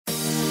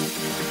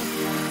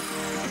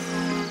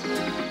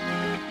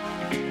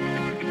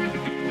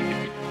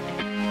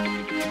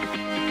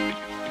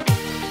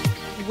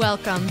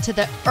Welcome to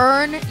the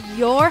Earn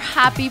Your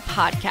Happy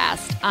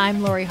podcast.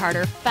 I'm Lori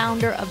Harder,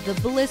 founder of the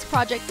Bliss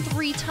Project,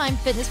 3-time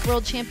fitness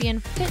world champion,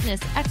 fitness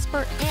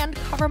expert, and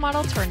cover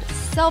model turned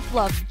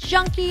self-love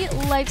junkie,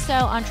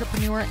 lifestyle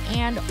entrepreneur,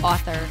 and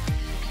author.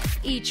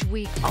 Each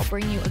week, I'll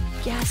bring you a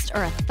guest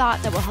or a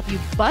thought that will help you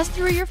bust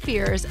through your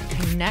fears,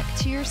 connect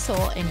to your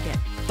soul, and get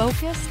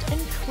focused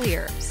and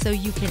clear so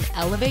you can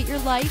elevate your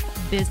life,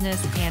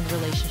 business, and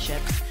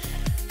relationships.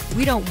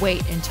 We don't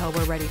wait until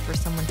we're ready for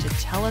someone to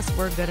tell us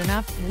we're good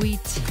enough. We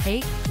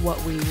take what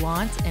we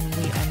want and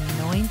we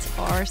anoint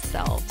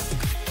ourselves.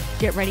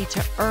 Get ready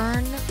to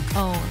earn,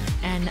 own,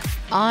 and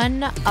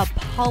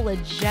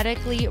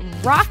unapologetically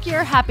rock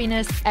your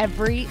happiness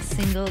every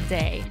single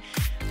day.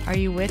 Are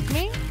you with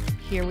me?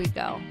 Here we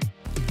go.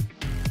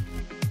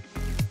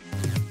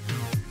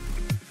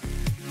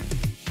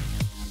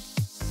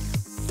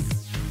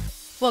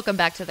 Welcome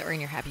back to the Earn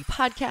Your Happy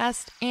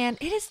podcast, and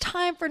it is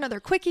time for another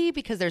quickie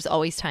because there's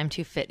always time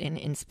to fit in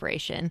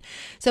inspiration.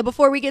 So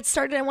before we get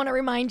started, I want to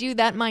remind you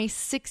that my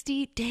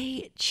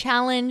 60-day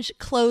challenge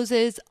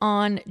closes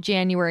on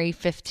January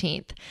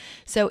 15th.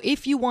 So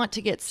if you want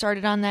to get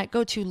started on that,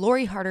 go to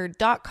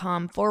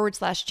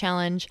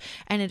loriharder.com/challenge,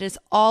 and it is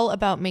all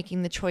about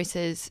making the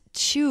choices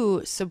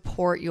to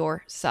support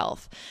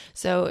yourself.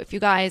 So if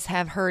you guys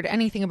have heard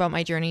anything about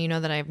my journey, you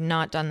know that I have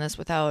not done this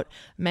without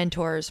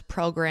mentors,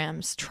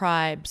 programs,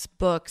 tribes,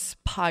 books,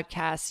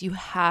 podcasts. You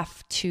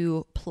have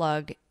to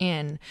plug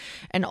in.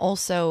 And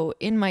also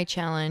in my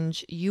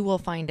challenge, you will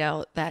find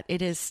out that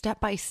it is step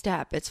by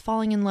step. It's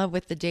falling in love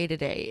with the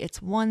day-to-day.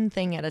 It's one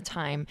thing at a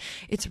time.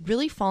 It's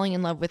really falling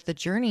in love with the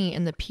journey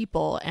and the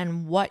people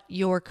and what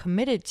you're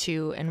committed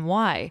to and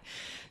why.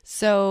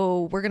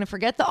 So we're going to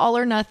forget the all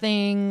or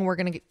nothing. We're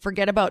going to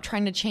forget about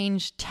trying to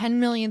change 10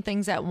 million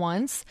things at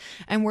once.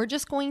 And we're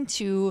just going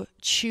to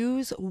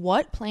choose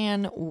what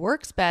plan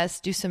works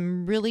best, do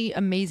some really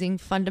amazing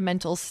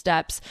fundamental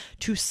steps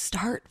to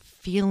start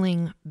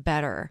feeling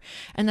better.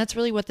 And that's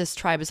really what this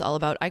tribe is all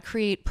about. I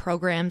create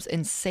programs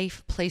in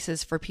safe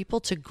places for people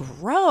to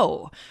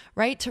grow,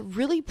 right? To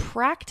really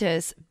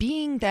practice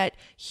being that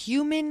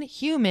human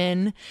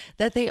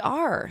that they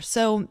are.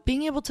 So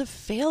being able to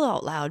fail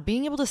out loud,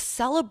 being able to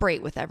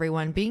celebrate with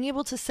everyone, being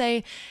able to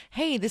say,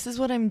 hey, this is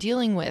what I'm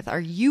dealing with.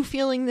 Are you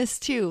feeling this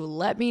too?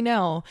 Let me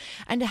know.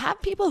 And to have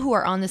people who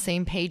are on the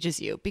same page as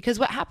you. Because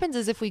what happens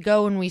is if we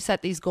go and we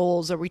set these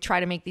goals or we try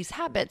to make these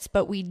habits,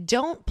 but we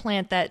don't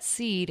plant that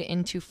seed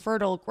into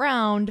fertile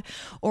ground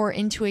or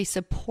into a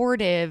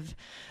supportive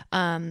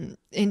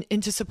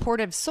into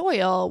supportive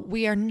soil,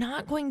 we are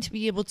not going to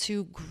be able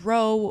to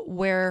grow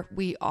where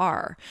we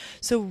are.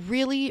 So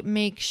really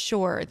make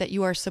sure that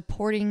you are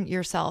supporting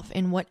yourself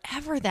in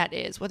whatever that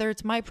is, whether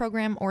it's my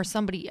program or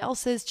somebody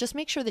else's. Just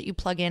make sure that you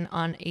plug in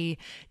on a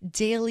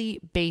daily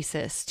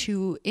basis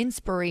to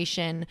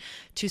inspiration,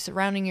 to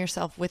surrounding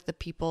yourself with the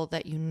people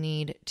that you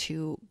need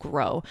to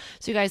grow.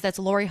 So you guys, that's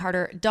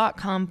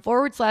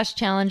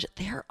loriharder.com/challenge.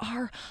 There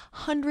are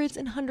hundreds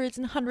and hundreds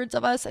and hundreds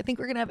of us. I think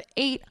we're going to have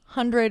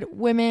 800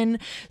 women.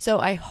 So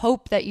I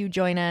hope that you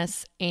join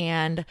us.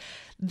 And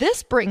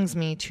this brings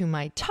me to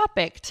my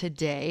topic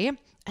today,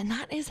 and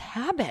that is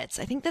habits.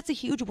 I think that's a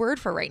huge word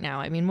for right now.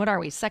 I mean, what are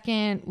we?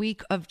 Second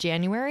week of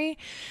January?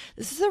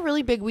 This is a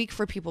really big week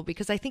for people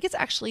because I think it's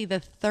actually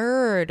the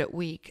third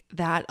week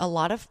that a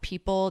lot of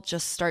people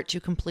just start to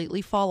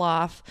completely fall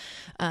off.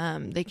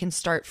 They can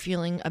start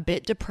feeling a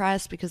bit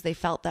depressed because they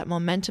felt that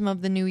momentum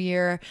of the new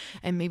year,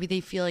 and maybe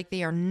they feel like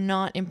they are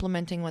not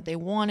implementing what they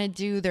want to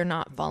do. They're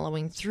not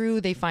following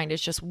through. They find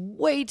it's just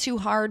way too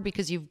hard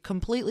because you've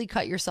completely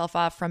cut yourself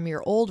off from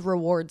your old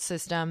reward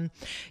system.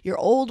 Your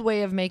old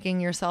way of making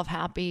yourself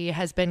happy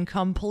has been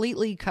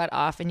completely cut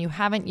off, and you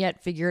haven't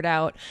yet figured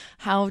out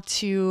how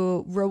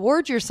to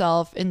reward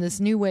yourself in this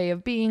new way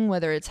of being,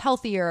 whether it's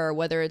healthier, or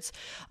whether it's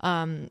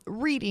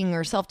reading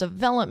or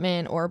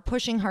self-development or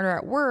pushing harder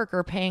at work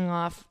or paying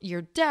off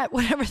your debt,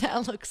 whatever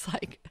that looks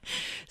like.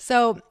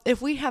 So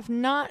if we have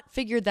not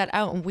figured that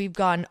out and we've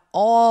gone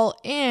all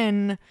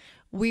in,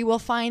 we will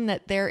find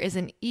that there is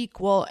an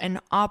equal and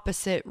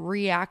opposite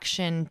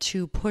reaction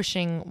to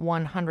pushing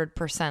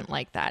 100%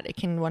 like that. It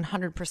can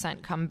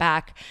 100% come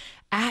back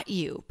at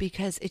you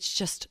because it's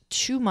just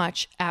too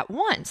much at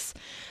once.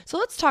 So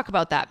let's talk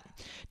about that.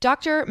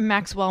 Dr.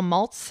 Maxwell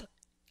Maltz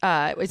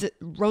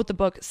wrote the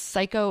book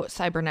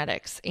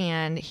Psycho-Cybernetics,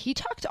 and he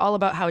talked all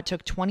about how it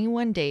took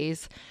 21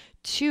 days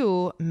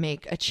to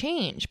make a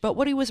change. But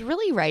what he was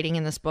really writing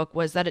in this book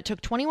was that it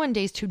took 21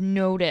 days to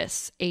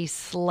notice a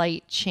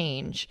slight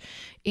change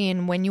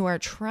in when you are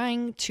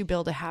trying to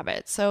build a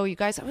habit. So you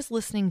guys, I was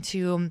listening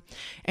to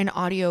an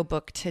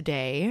audiobook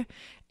today,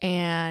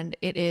 and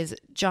it is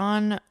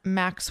John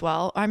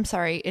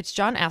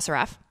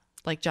Assaraf,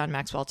 like John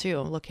Maxwell too.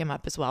 Look him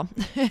up as well.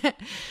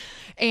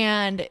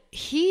 And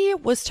he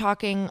was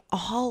talking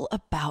all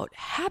about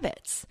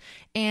habits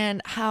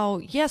and how,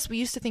 yes, we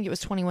used to think it was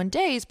 21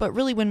 days, but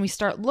really when we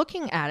start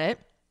looking at it,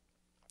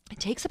 it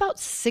takes about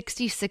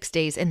 66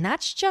 days, and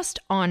that's just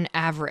on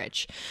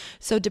average.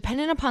 So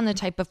depending upon the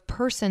type of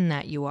person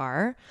that you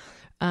are,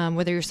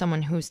 whether you're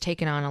someone who's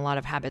taken on a lot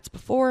of habits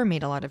before,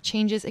 made a lot of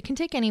changes, it can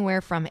take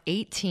anywhere from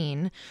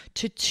 18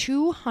 to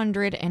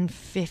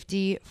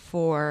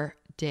 254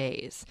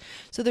 days.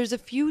 So there's a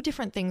few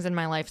different things in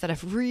my life that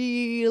I've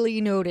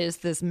really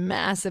noticed this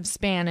massive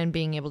span in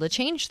being able to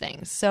change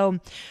things. So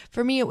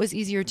for me, it was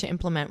easier to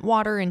implement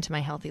water into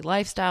my healthy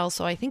lifestyle.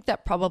 So I think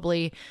that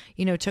probably,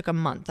 took a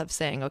month of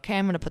saying, okay,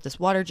 I'm going to put this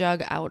water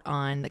jug out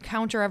on the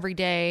counter every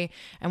day.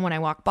 And when I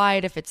walk by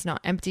it, if it's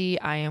not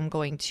empty, I am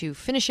going to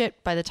finish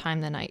it by the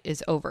time the night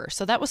is over.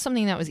 So that was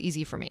something that was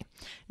easy for me.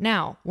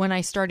 Now, when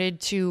I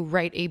started to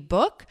write a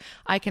book,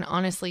 I can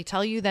honestly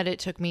tell you that it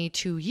took me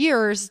 2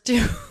 years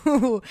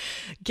to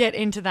get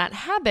into that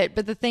habit.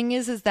 But the thing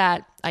is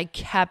that I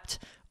kept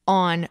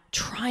on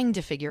trying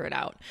to figure it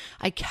out.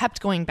 I kept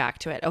going back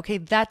to it. Okay,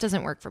 that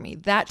doesn't work for me.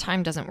 That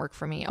time doesn't work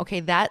for me. Okay,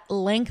 that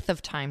length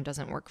of time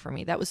doesn't work for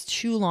me. That was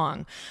too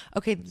long.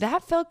 Okay,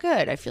 that felt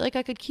good. I feel like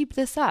I could keep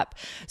this up.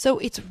 So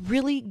it's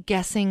really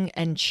guessing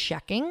and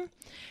checking.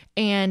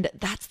 And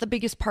that's the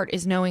biggest part,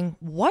 is knowing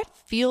what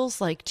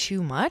feels like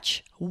too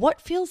much, what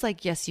feels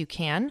like, yes, you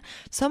can.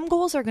 Some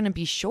goals are going to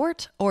be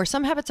short, or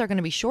some habits are going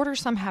to be shorter.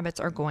 Some habits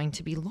are going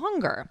to be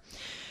longer.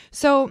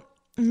 So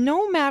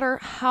no matter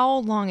how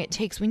long it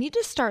takes, we need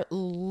to start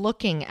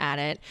looking at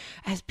it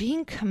as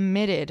being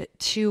committed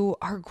to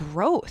our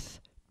growth.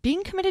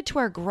 Being committed to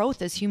our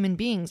growth as human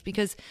beings,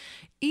 because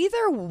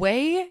either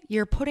way,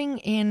 you're putting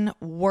in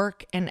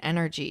work and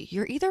energy.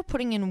 You're either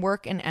putting in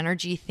work and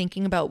energy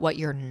thinking about what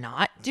you're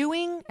not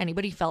doing.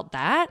 Anybody felt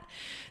that?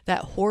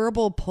 That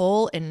horrible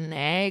pull and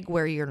nag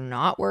where you're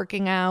not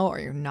working out or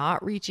you're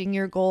not reaching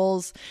your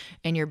goals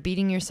and you're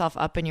beating yourself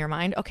up in your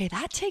mind. Okay,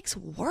 that takes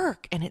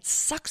work and it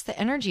sucks the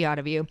energy out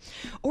of you.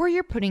 Or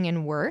you're putting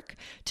in work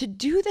to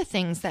do the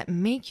things that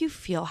make you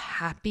feel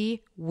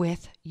happy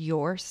with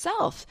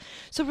yourself.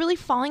 So really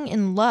falling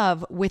in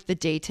love with the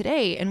day to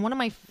day. And one of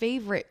my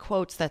favorite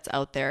quotes that's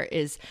out there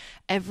is,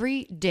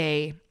 every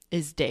day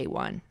is day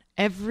one.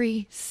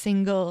 Every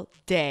single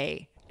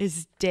day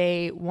is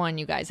day one,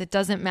 you guys. It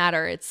doesn't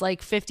matter. It's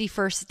like 50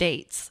 First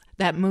Dates,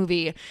 that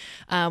movie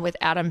with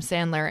Adam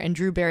Sandler and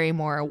Drew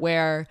Barrymore,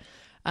 where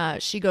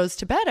she goes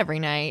to bed every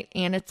night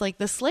and it's like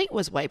the slate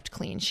was wiped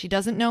clean. She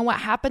doesn't know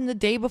what happened the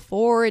day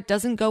before. It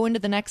doesn't go into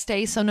the next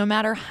day. So no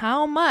matter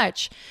how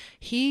much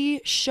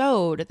he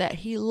showed that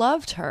he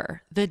loved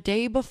her the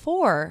day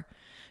before,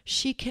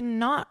 she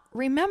cannot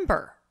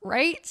remember,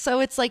 right?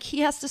 So it's like he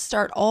has to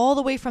start all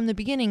the way from the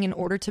beginning in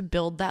order to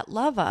build that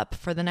love up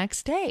for the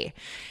next day.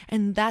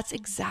 And that's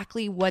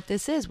exactly what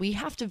this is. We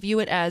have to view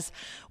it as,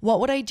 what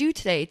would I do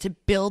today to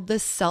build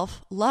this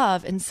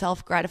self-love and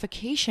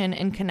self-gratification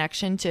and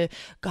connection to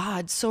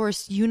God,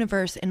 source,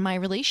 universe, and my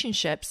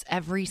relationships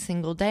every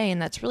single day.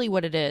 And that's really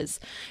what it is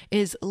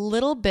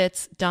little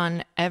bits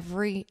done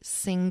every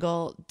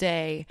single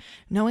day,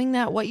 knowing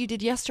that what you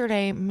did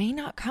yesterday may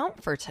not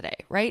count for today,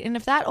 right? And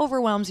if that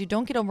overwhelms you,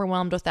 don't get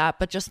overwhelmed with that,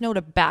 but just know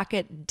to back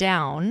it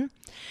down,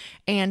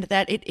 and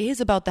that it is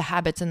about the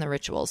habits and the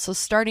rituals. So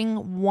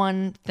starting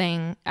one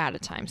thing at a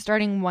time,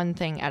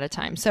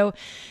 So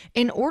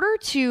in order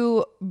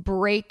to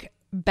break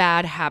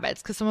bad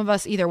habits, because some of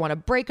us either want to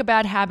break a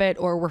bad habit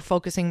or we're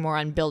focusing more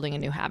on building a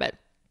new habit.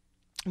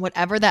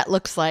 Whatever that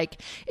looks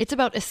like, it's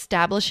about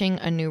establishing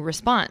a new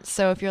response.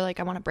 So if you're like,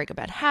 I want to break a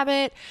bad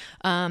habit,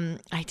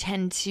 I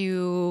tend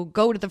to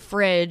go to the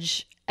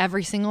fridge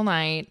every single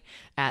night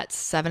at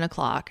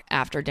 7:00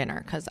 after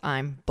dinner because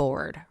I'm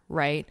bored,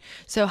 right?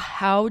 So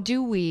how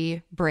do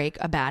we break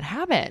a bad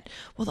habit?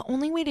 Well, the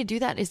only way to do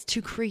that is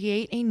to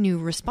create a new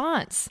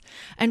response.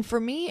 And for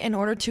me, in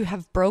order to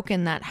have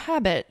broken that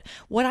habit,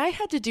 what I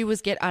had to do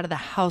was get out of the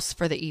house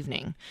for the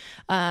evening.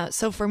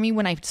 So for me,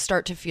 when I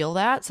start to feel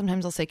that,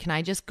 sometimes I'll say, can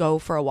I just go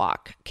for a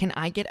walk? Can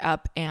I get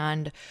up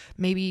and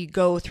maybe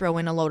go throw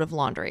in a load of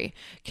laundry?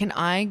 Can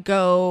I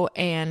go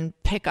and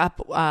pick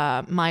up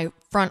my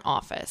front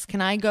office? Can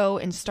I go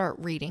and start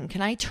reading?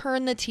 Can I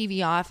turn the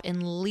TV off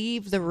and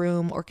leave the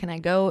room? Or can I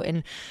go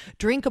and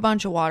drink a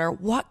bunch of water?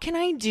 What can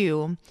I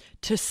do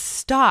to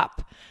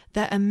stop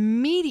the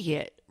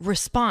immediate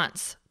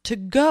response to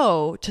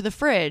go to the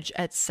fridge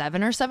at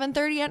 7 or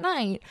 7:30 at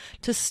night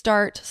to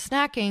start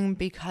snacking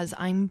because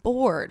I'm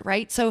bored,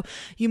 right? So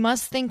you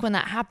must think, when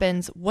that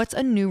happens, what's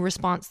a new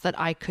response that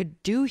I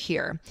could do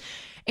here?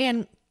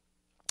 And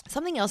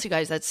something else, you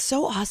guys, that's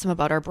so awesome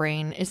about our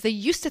brain is they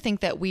used to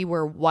think that we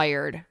were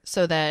wired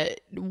so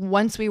that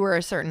once we were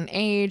a certain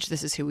age,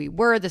 this is who we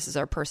were, this is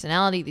our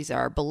personality, these are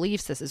our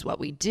beliefs, this is what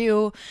we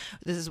do,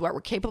 this is what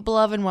we're capable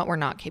of and what we're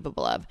not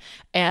capable of.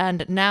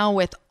 And now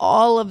with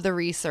all of the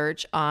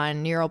research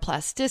on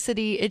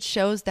neuroplasticity, it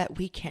shows that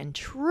we can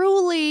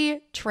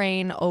truly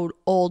train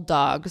old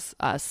dogs,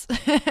 us,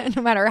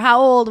 no matter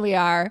how old we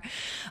are,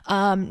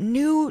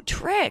 new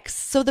tricks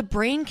so the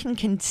brain can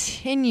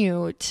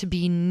continue to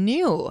be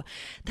new.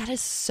 That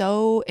is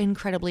so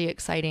incredibly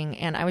exciting.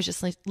 And I was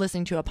just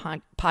listening to a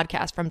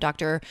podcast from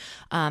Dr.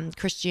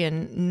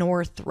 Christian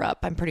Northrup.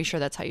 I'm pretty sure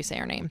that's how you say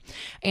her name.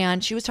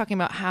 And she was talking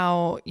about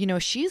how,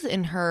 she's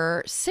in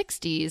her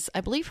 60s,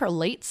 I believe her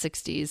late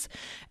 60s,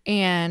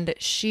 and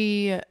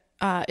she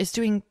is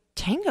doing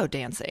tango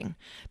dancing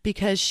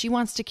because she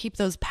wants to keep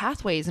those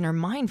pathways in her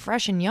mind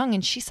fresh and young.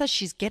 And she says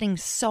she's getting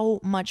so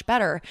much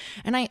better.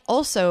 And I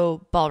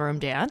also ballroom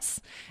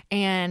dance.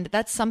 And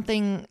that's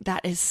something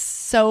that is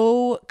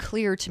so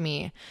clear to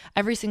me.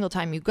 Every single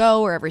time you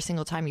go or every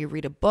single time you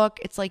read a book,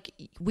 it's like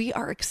we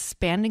are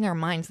expanding our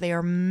minds. They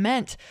are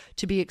meant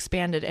to be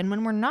expanded. And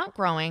when we're not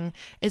growing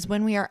is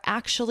when we are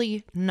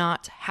actually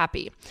not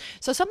happy.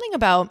 So something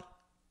about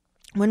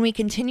when we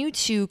continue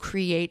to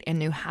create a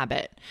new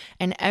habit,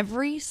 and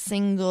every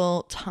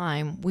single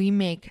time we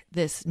make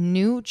this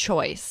new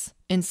choice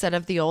instead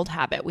of the old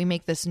habit, we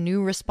make this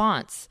new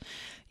response,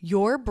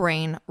 your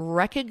brain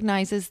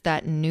recognizes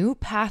that new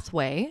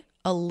pathway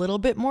a little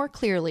bit more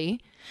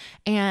clearly,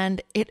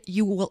 and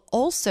you will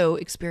also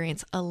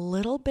experience a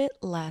little bit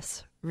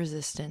less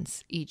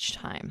resistance each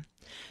time.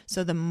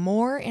 So the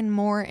more and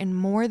more and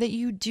more that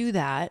you do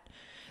that,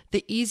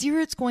 the easier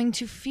it's going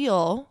to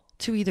feel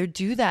to either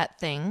do that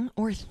thing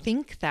or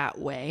think that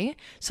way.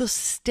 So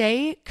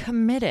stay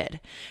committed.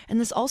 And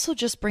this also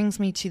just brings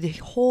me to the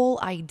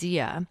whole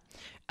idea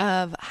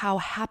of how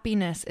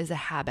happiness is a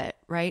habit,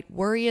 right?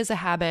 Worry is a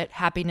habit,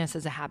 happiness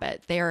is a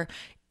habit. They are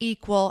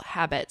equal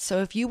habits.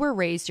 So if you were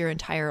raised your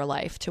entire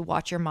life to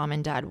watch your mom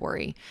and dad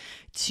worry,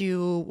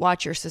 to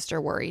watch your sister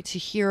worry, to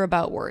hear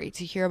about worry,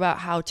 to hear about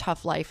how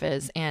tough life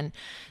is, and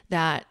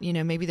that,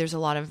 maybe there's a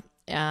lot of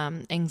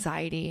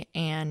anxiety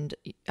and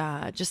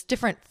just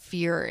different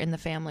fear in the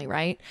family,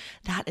 right?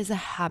 That is a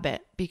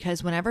habit,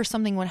 because whenever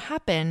something would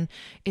happen,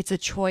 it's a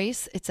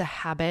choice, it's a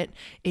habit,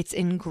 it's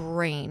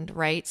ingrained,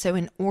 right? So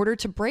in order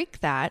to break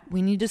that,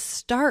 we need to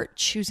start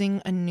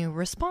choosing a new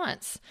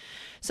response.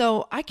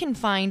 So I can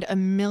find a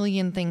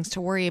million things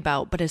to worry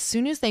about, but as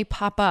soon as they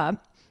pop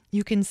up,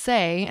 you can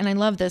say, and I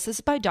love this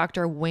is by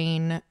Dr.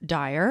 Wayne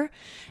Dyer,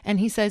 and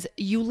he says,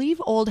 you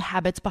leave old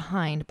habits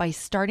behind by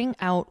starting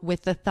out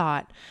with the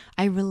thought,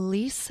 I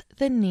release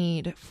the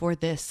need for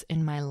this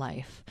in my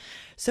life.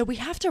 So we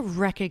have to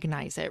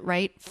recognize it,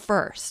 right?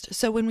 First.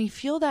 So when we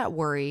feel that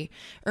worry,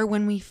 or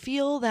when we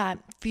feel that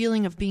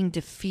feeling of being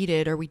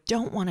defeated, or we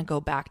don't want to go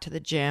back to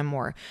the gym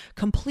or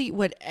complete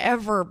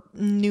whatever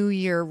New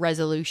Year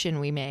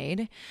resolution we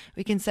made,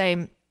 we can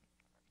say,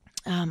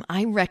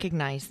 I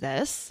recognize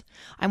this.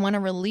 I want to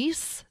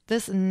release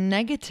this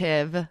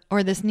negative,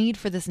 or this need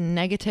for this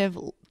negative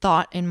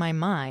thought in my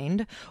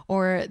mind,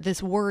 or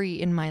this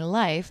worry in my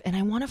life. And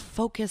I want to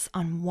focus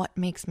on what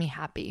makes me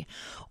happy,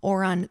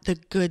 or on the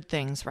good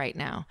things right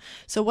now.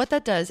 So what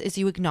that does is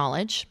you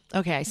acknowledge,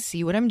 okay, I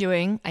see what I'm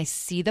doing. I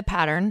see the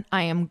pattern.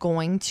 I am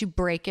going to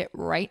break it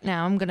right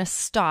now. I'm going to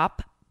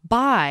stop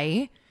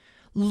by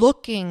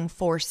looking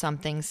for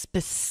something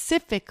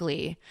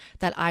specifically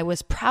that I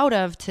was proud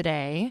of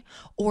today,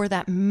 or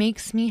that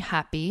makes me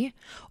happy,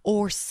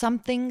 or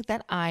something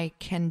that I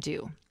can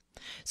do.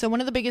 So one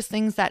of the biggest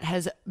things that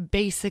has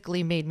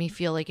basically made me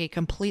feel like a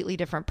completely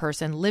different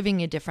person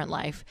living a different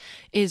life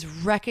is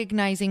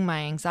recognizing my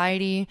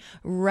anxiety,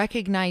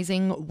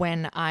 recognizing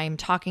when I'm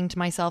talking to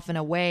myself in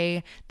a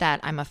way that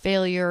I'm a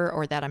failure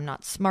or that I'm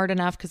not smart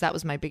enough, because that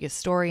was my biggest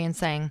story, and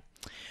saying,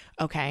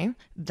 okay,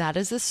 that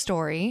is a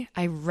story.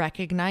 I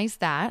recognize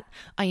that.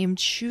 I am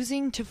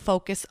choosing to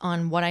focus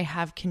on what I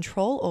have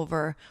control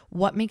over,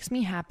 what makes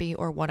me happy,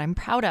 or what I'm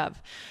proud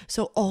of.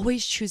 So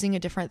always choosing a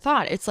different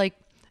thought. It's like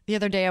the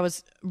other day I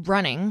was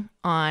running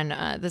on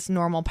this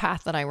normal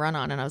path that I run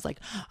on, and I was like,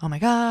 oh my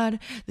God,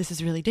 this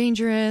is really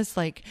dangerous.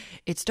 Like,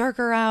 it's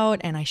darker out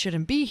and I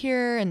shouldn't be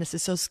here, and this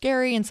is so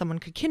scary, and someone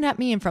could kidnap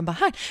me and from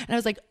behind. And I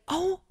was like,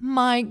 oh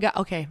my God,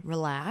 okay,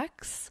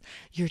 relax.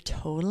 You're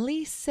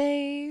totally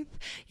safe.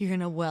 You're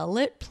in a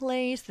well-lit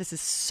place. This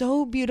is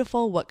so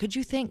beautiful. What could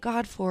you thank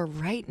God for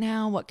right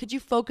now? What could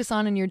you focus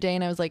on in your day?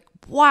 And I was like,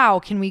 wow,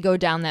 can we go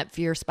down that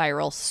fear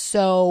spiral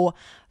so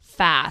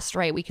fast,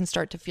 right? We can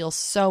start to feel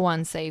so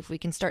unsafe. We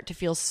can start to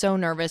feel so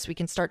nervous. We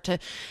can start to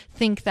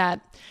think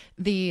that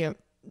the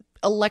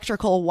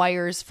electrical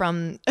wires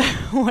from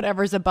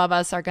whatever's above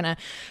us are going to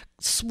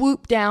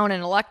swoop down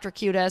and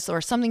electrocute us,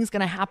 or something's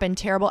going to happen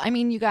terrible. I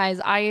mean, you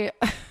guys, I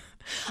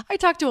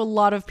talk to a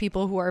lot of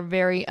people who are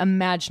very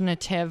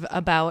imaginative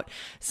about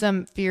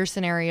some fear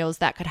scenarios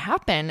that could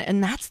happen.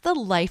 And that's the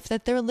life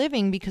that they're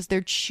living, because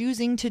they're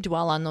choosing to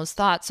dwell on those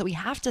thoughts. So we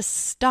have to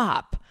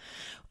stop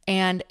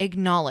and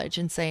acknowledge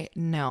and say,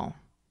 no,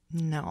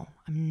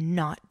 I'm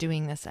not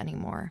doing this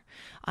anymore.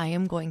 I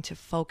am going to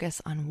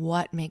focus on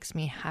what makes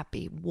me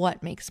happy,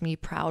 what makes me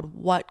proud,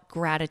 what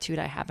gratitude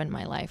I have in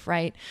my life,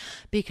 right?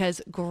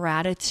 Because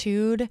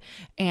gratitude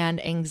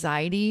and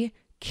anxiety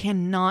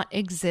cannot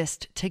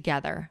exist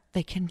together.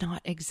 They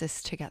cannot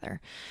exist together.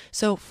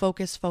 So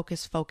focus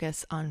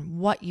on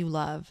what you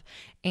love,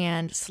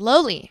 and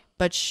slowly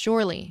but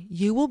surely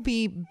you will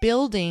be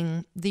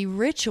building the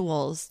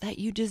rituals that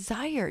you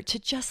desire to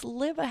just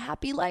live a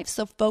happy life.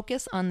 So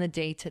focus on the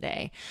day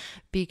today,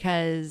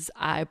 because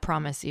I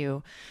promise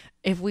you,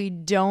 If we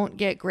don't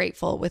get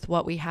grateful with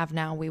what we have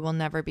now, we will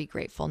never be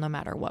grateful no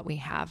matter what we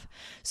have.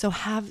 So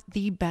have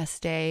the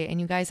best day. And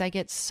you guys, I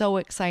get so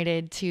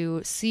excited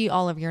to see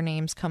all of your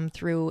names come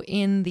through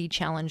in the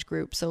challenge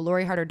group. So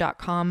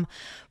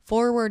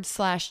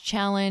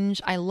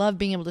loriharder.com/challenge. I love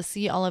being able to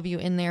see all of you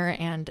in there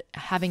and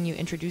having you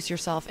introduce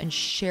yourself and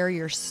share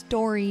your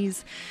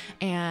stories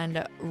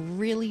and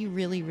really,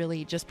 really,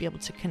 really just be able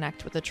to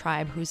connect with a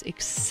tribe who's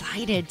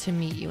excited to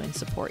meet you and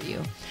support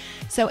you.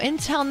 So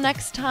until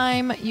next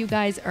time, you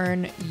guys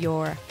earn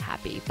your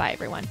happy. Bye,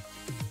 everyone.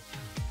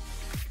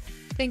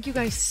 Thank you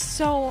guys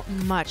so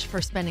much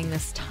for spending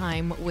this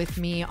time with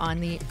me on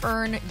the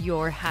Earn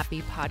Your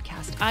Happy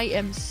podcast. I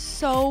am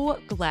so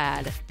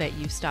glad that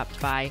you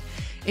stopped by.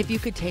 If you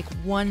could take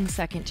 1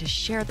 second to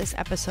share this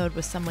episode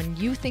with someone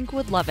you think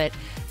would love it,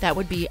 that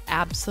would be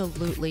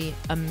absolutely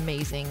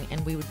amazing,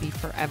 and we would be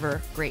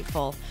forever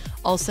grateful.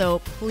 Also,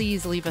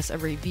 please leave us a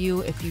review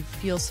if you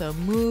feel so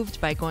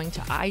moved by going to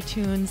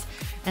iTunes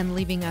and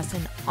leaving us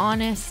an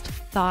honest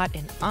thought,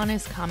 an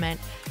honest comment.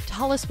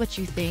 Tell us what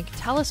you think.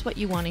 Tell us what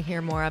you want to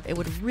hear more of. It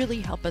would really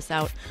help us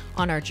out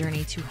on our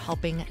journey to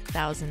helping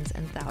thousands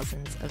and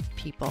thousands of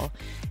people.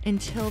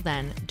 Until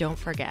then, don't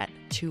forget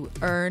to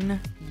earn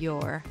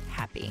your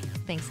happy.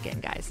 Thanks again,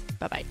 guys.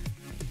 Bye-bye.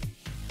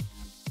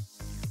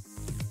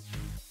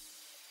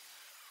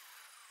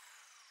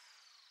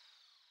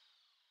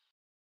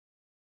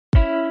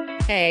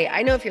 Hey,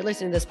 I know if you're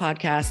listening to this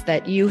podcast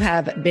that you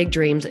have big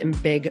dreams and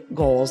big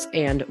goals.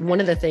 And one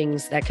of the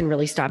things that can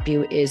really stop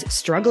you is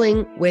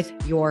struggling with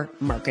your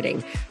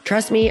marketing.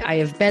 Trust me, I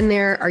have been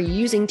there. Are you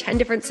using 10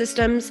 different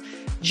systems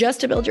just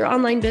to build your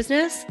online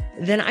business?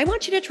 Then I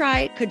want you to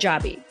try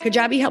Kajabi.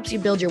 Kajabi helps you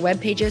build your web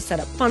pages,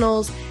 set up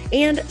funnels,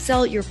 and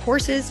sell your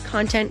courses,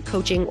 content,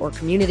 coaching, or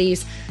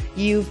communities.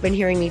 You've been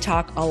hearing me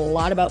talk a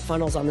lot about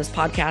funnels on this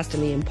podcast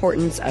and the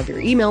importance of your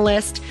email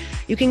list.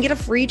 You can get a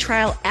free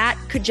trial at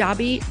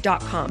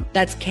kajabi.com.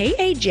 That's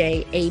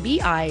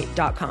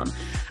Kajabi.com.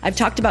 I've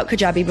talked about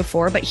Kajabi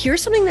before, but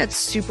here's something that's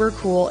super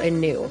cool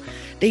and new.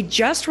 They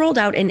just rolled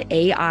out an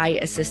AI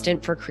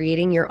assistant for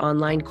creating your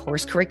online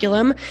course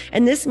curriculum.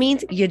 And this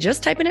means you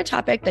just type in a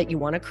topic that you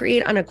want to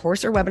create on a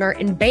course or webinar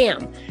and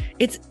bam,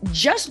 it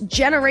just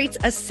generates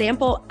a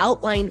sample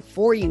outline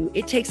for you.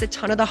 It takes a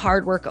ton of the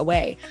hard work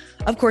away.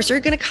 Of course, you're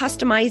going to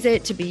customize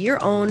it to be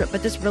your own,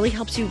 but this really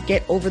helps you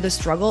get over the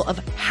struggle of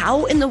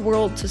how in the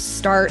world to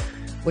start,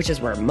 which is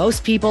where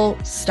most people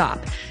stop.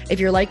 If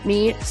you're like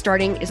me,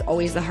 starting is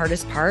always the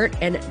hardest part,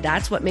 and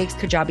that's what makes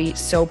Kajabi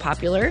so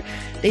popular.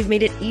 They've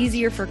made it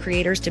easier for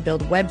creators to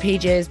build web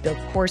pages, build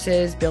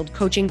courses, build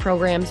coaching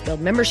programs,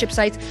 build membership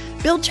sites,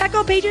 build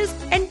checkout pages,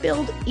 and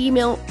build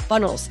email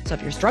funnels. So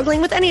if you're struggling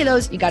with any of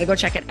those, you got to go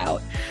check it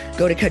out.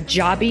 Go to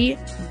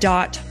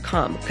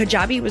Kajabi.com.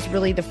 Kajabi was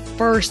really the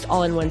first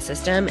all-in-one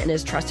system and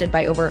is trusted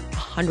by over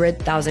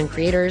 100,000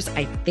 creators.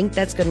 I think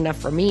that's good enough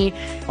for me.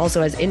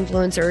 Also has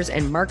influencers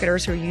and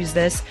marketers who use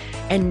this.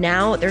 And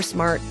now their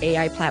smart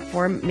AI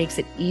platform makes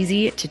it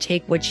easy to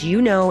take what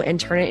you know and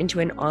turn it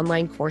into an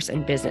online course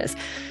and business.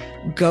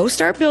 Go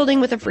start building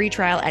with a free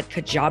trial at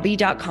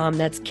Kajabi.com.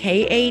 That's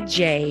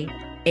Kajabi.com.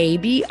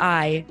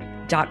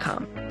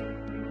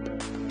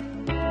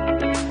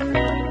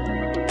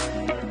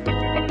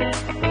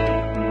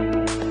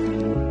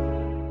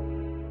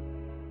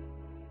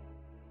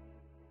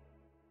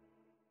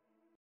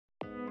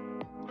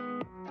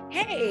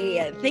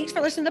 Hey, thanks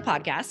for listening to the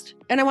podcast.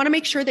 And I want to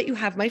make sure that you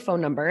have my phone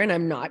number, and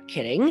I'm not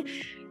kidding.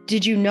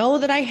 Did you know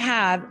that I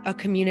have a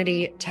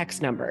community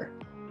text number?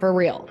 For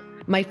real.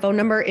 My phone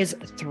number is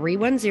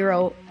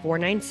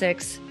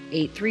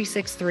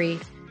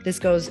 310-496-8363. This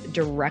goes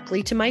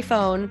directly to my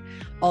phone.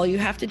 All you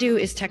have to do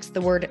is text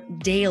the word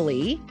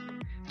daily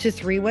to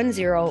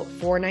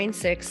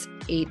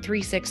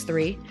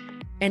 310-496-8363.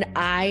 And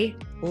I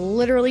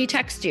literally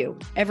text you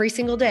every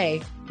single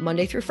day,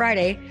 Monday through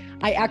Friday.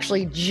 I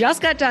actually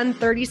just got done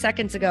 30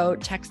 seconds ago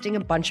texting a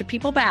bunch of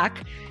people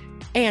back,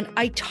 and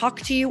I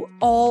talk to you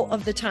all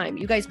of the time.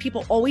 You guys,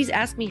 people always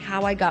ask me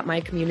how I got my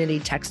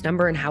community text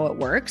number and how it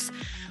works.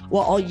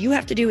 Well, all you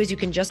have to do is you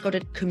can just go to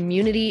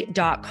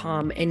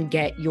community.com and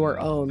get your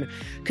own.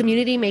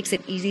 Community makes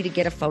it easy to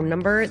get a phone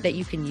number that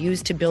you can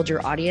use to build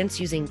your audience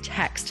using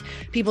text.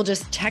 People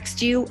just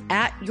text you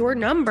at your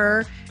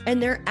number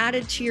and they're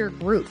added to your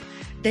group.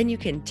 Then you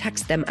can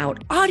text them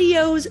out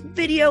audios,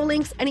 video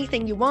links,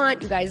 anything you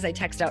want. You guys, I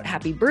text out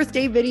happy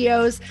birthday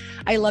videos.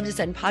 I love to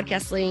send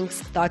podcast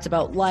links, thoughts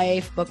about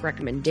life, book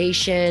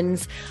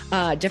recommendations,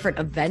 different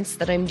events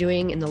that I'm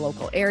doing in the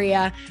local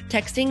area.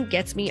 Texting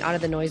gets me out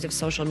of the noise of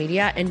social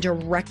media and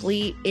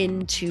directly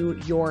into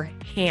your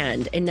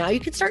hand. And now you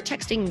can start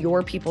texting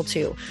your people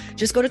too.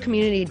 Just go to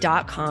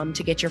community.com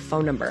to get your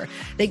phone number.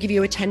 They give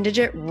you a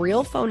 10-digit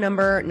real phone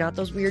number, not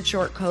those weird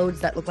short codes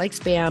that look like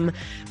spam,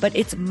 but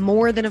it's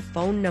more than a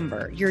phone phone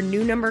number. Your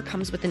new number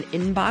comes with an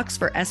inbox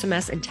for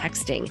SMS and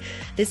texting.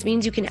 This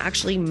means you can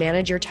actually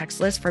manage your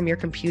text list from your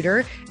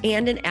computer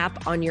and an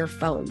app on your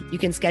phone. You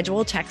can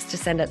schedule texts to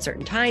send at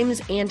certain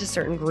times and to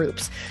certain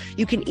groups.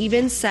 You can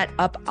even set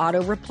up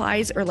auto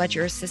replies or let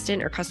your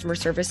assistant or customer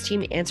service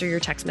team answer your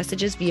text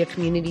messages via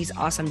Community's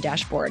awesome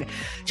dashboard.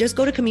 Just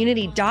go to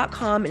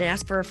community.com and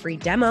ask for a free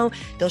demo.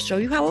 They'll show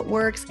you how it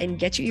works and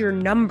get you your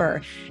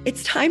number.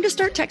 It's time to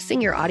start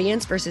texting your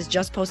audience versus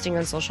just posting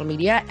on social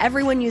media.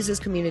 Everyone uses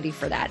Community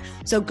for that.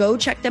 So go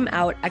check them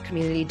out at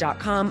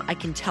community.com. I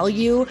can tell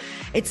you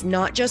it's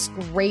not just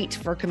great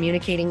for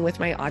communicating with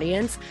my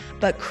audience,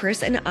 but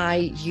Chris and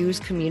I use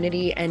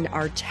Community and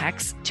our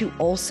texts to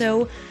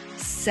also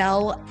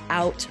sell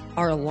out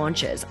our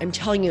launches. I'm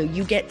telling you,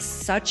 you get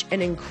such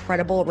an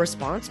incredible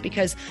response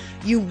because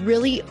you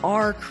really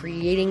are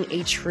creating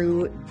a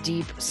true,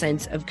 deep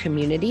sense of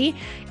community.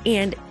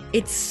 And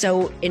it's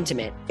so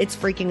intimate. It's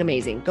freaking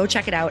amazing. Go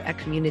check it out at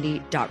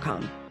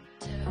community.com.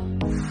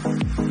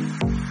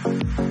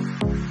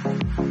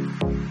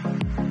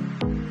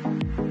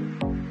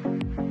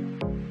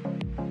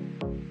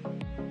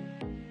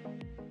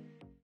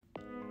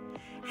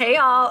 Hey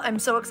all, I'm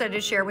so excited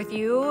to share with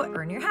you,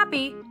 Earn Your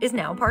Happy is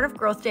now part of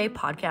Growth Day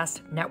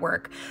Podcast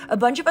Network. A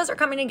bunch of us are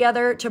coming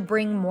together to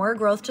bring more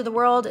growth to the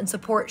world and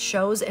support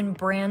shows and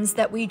brands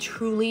that we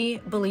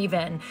truly believe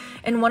in.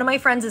 And one of my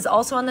friends is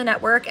also on the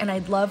network, and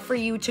I'd love for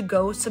you to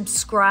go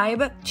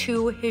subscribe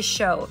to his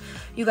show.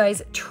 You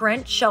guys,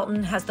 Trent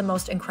Shelton has the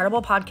most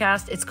incredible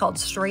podcast. It's called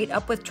Straight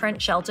Up with Trent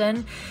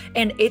Shelton,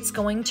 and it's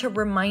going to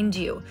remind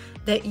you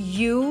that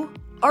you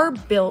are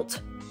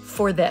built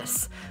for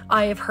this.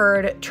 I have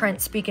heard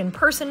Trent speak in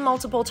person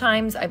multiple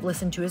times. I've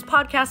listened to his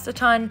podcast a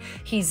ton.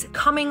 He's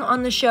coming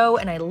on the show,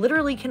 and I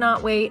literally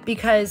cannot wait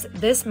because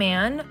this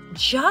man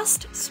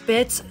just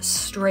spits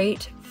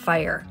straight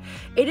fire.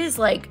 It is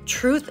like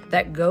truth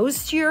that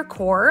goes to your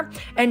core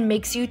and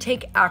makes you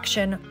take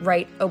action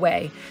right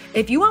away.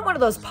 If you want one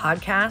of those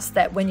podcasts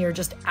that when you're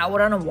just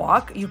out on a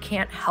walk, you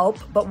can't help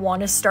but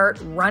want to start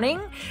running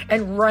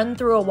and run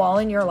through a wall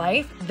in your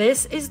life,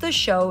 this is the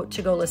show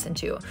to go listen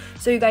to.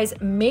 So you guys,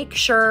 make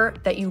sure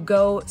that you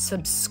go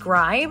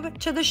subscribe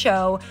to the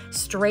show,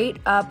 Straight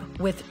Up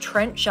with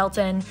Trent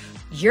Shelton.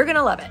 You're going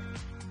to love it.